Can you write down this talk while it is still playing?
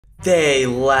They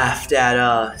laughed at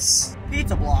us.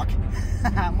 Pizza Block.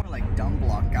 More like Dumb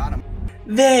Block. Got him.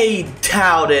 They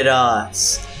touted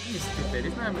us. He's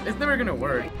stupid. It's never gonna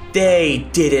work. They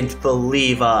didn't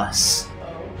believe us.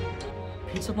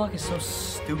 Pizza Block is so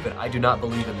stupid. I do not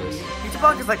believe in this. Pizza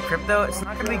Block is like crypto. It's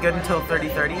not gonna be good until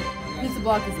 3030. Pizza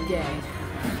Block is gay.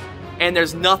 And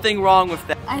there's nothing wrong with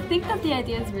that. I think that the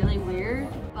idea is really weird,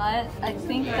 but I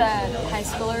think that high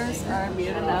schoolers are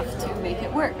weird enough to make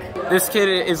it work. This kid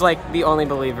is like the only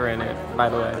believer in it, by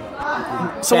the way.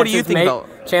 So what do you think about?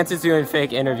 Chance is doing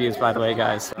fake interviews, by the way,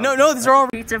 guys. No, these are all.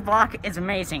 Pizza Block is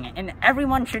amazing, and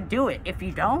everyone should do it. If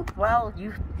you don't, well,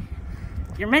 you're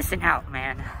missing out,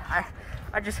 man.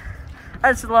 I just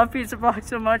love Pizza Block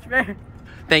so much, man.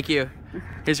 Thank you.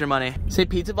 Here's your money. Say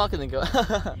Pizza Block and then go.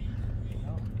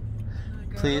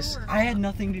 Please. I had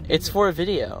nothing to do. It's for a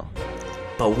video.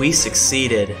 But we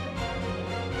succeeded.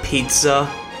 Pizza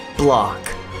Block.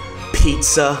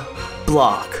 Pizza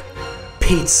Block.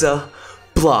 Pizza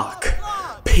Block.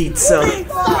 Pizza.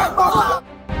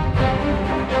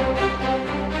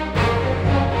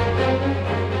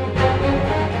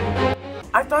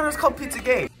 I thought it was called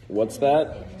Pizzagate. What's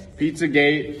that?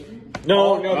 Pizzagate.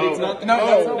 No, it's not.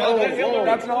 No,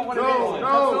 that's not what it is.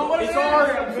 No, I'm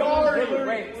sorry.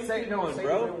 Wait, say no one,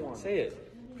 bro. Say it.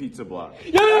 Pizza Block.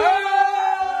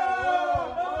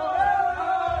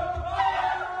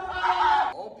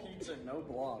 All pizza, no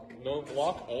block. No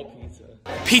block, all pizza.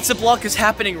 Pizza Block is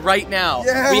happening right now.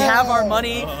 Yeah. We have our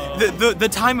money. The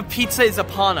time of pizza is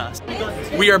upon us.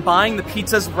 We are buying the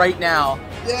pizzas right now.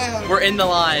 Yeah. We're in the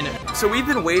line. So we've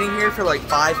been waiting here for like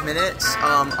 5 minutes.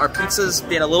 Our pizza's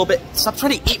been a little bit. Stop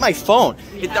trying to eat my phone.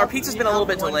 Our pizza's been a little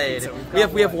bit delayed.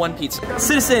 We have one pizza.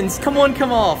 Citizens, come on,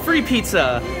 free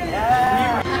pizza.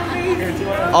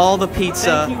 All the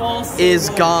pizza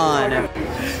is gone.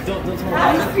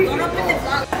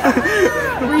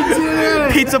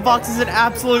 Pizza Box is an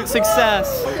absolute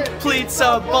success.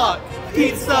 Pizza Block.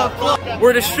 Pizza Block.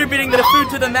 We're distributing the food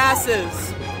to the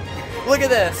masses. Look at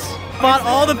this. Bought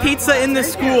all the pizza in the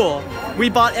school. We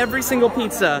bought every single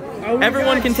pizza.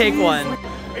 Everyone can take one.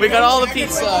 We got all the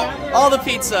pizza. All the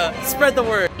pizza. Spread the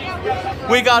word.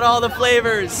 We got all the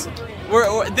flavors.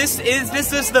 This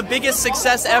is the biggest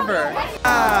success ever.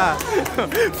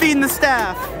 Feeding the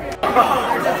staff.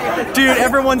 Dude,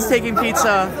 everyone's taking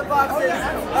pizza.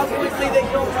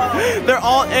 They're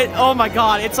all, oh my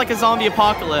god, it's like a zombie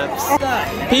apocalypse.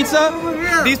 Pizza?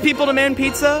 These people demand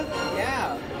pizza?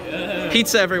 Yeah.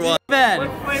 Pizza, everyone. Ben,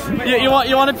 you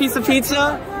want a piece of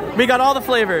pizza? We got all the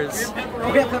flavors. We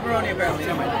got pepperoni apparently.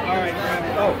 Alright.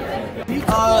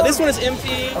 This one is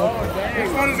empty.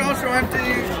 This one is also empty.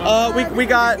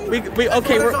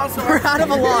 Okay, we're out of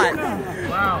a lot.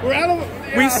 Wow. We're out of.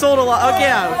 Yeah. We sold a lot. Okay,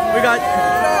 yeah, we got.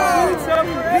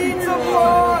 Pizza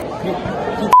Block.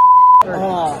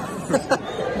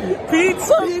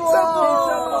 Pizza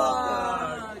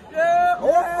Block. Yeah.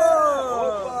 Opa.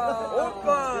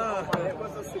 It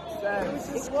was a success.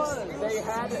 It was. They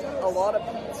had a lot of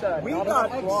pizza. We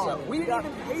got pizza. We didn't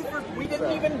even pay for pizza. We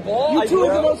didn't even buy. You two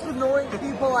are the most annoying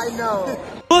people I know.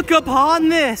 Look upon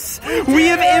this! We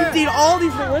have emptied all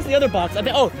these. Where's the other box?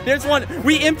 Oh, there's one.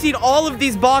 We emptied all of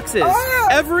these boxes. Oh.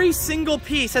 Every single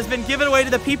piece has been given away to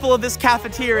the people of this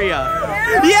cafeteria.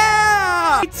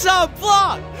 Yeah! Pizza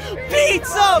Block!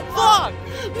 Pizza Block!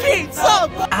 Pizza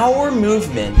Block! Our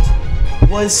movement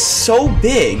was so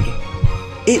big,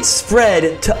 it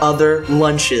spread to other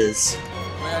lunches.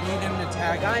 I need him to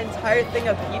tag Got an entire thing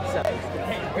of pizza.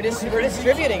 We're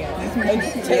distributing it.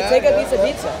 Take a piece of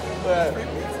pizza.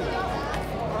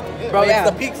 Bro, it's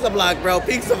the Pizza Block, bro.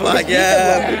 Pizza Block,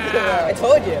 yeah. I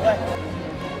told you.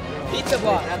 Pizza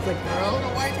Block. That's like, bro,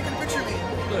 why are you taking a picture of me?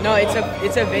 No,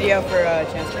 it's a video for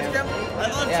Chance Cam. I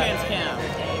love Chance Cam.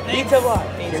 Pizza Block.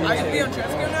 I can be on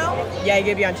Chance Cam now? Yeah, you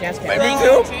can be on Chance Cam. Me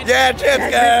too? Yeah,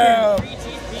 Chance Cam.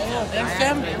 Chance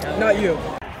Cam? Not you.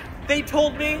 They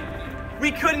told me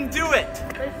we couldn't do it.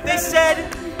 They said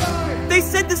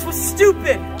this was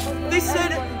stupid. They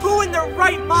said, who in their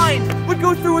right mind would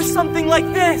go through with something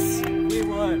like this?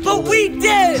 But we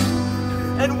did!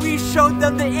 And we showed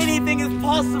them that anything is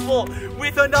possible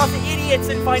with enough idiots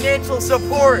and financial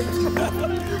support.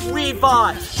 We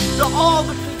bought all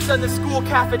the pizza in the school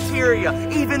cafeteria,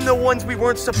 even the ones we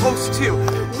weren't supposed to.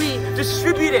 We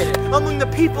distributed it among the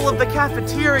people of the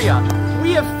cafeteria.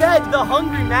 We have fed the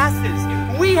hungry masses.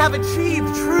 We have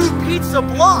achieved true Pizza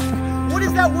Block. What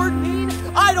does that word mean?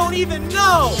 I don't even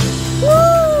know.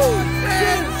 Woo!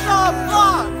 Pizza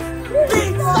Block!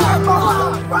 Pizza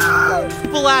Block!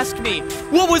 People ask me,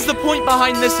 what was the point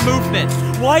behind this movement?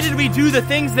 Why did we do the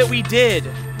things that we did?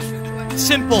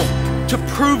 Simple, to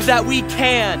prove that we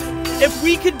can. If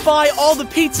we could buy all the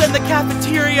pizza in the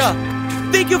cafeteria,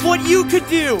 think of what you could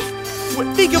do.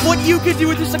 Think of what you could do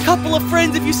with just a couple of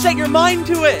friends if you set your mind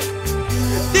to it.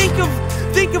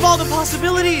 Think of all the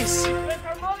possibilities.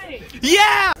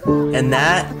 Yeah! And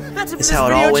that is how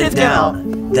it all went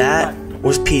down. That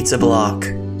was Pizza Block.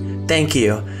 Thank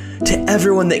you to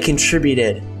everyone that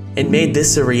contributed and made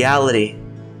this a reality.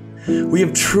 We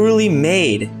have truly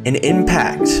made an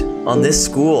impact on this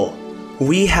school.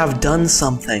 We have done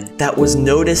something that was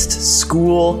noticed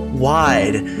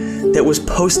school-wide, that was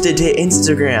posted to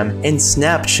Instagram and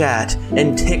Snapchat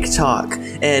and TikTok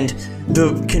and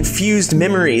the confused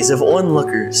memories of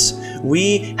onlookers.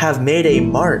 We have made a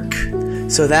mark.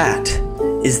 So that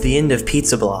is the end of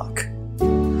Pizza Block.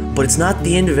 But it's not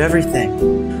the end of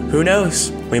everything. Who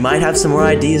knows? We might have some more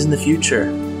ideas in the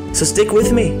future. So stick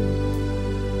with me.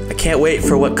 I can't wait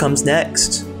for what comes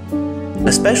next.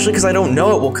 Especially because I don't know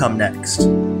what will come next.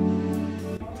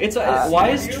 It's why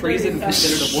is treason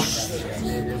considered a war?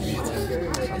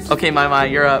 Okay, Mai,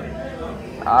 you're up.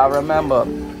 I remember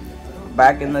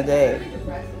back in the day.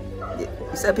 You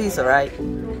said pizza, right?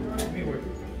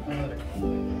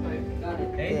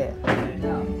 Yeah.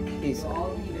 Pizza.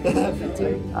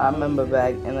 I remember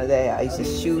back in the day, I used to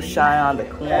shoe shine on the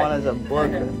corners of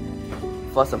Brooklyn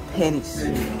for some pennies.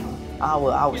 I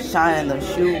was shining them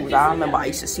shoes. I remember I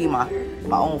used to see my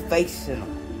own face in them.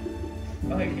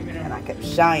 And I kept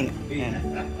shining.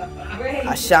 And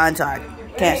I shined till I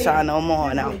can't shine no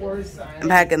more now. And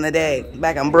back in the day,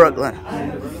 back in Brooklyn,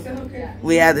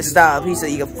 we had this style of pizza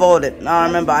you could fold it. And I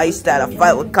remember I used to have a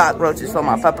fight with cockroaches for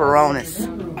my pepperonis.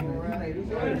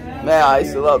 Man, I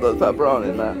used to love those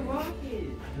pepperonis, man.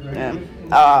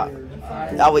 And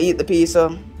I would eat the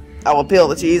pizza. I would peel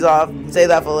the cheese off. Save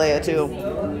that for later too.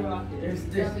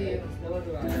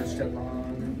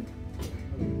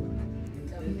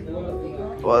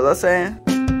 What was I saying?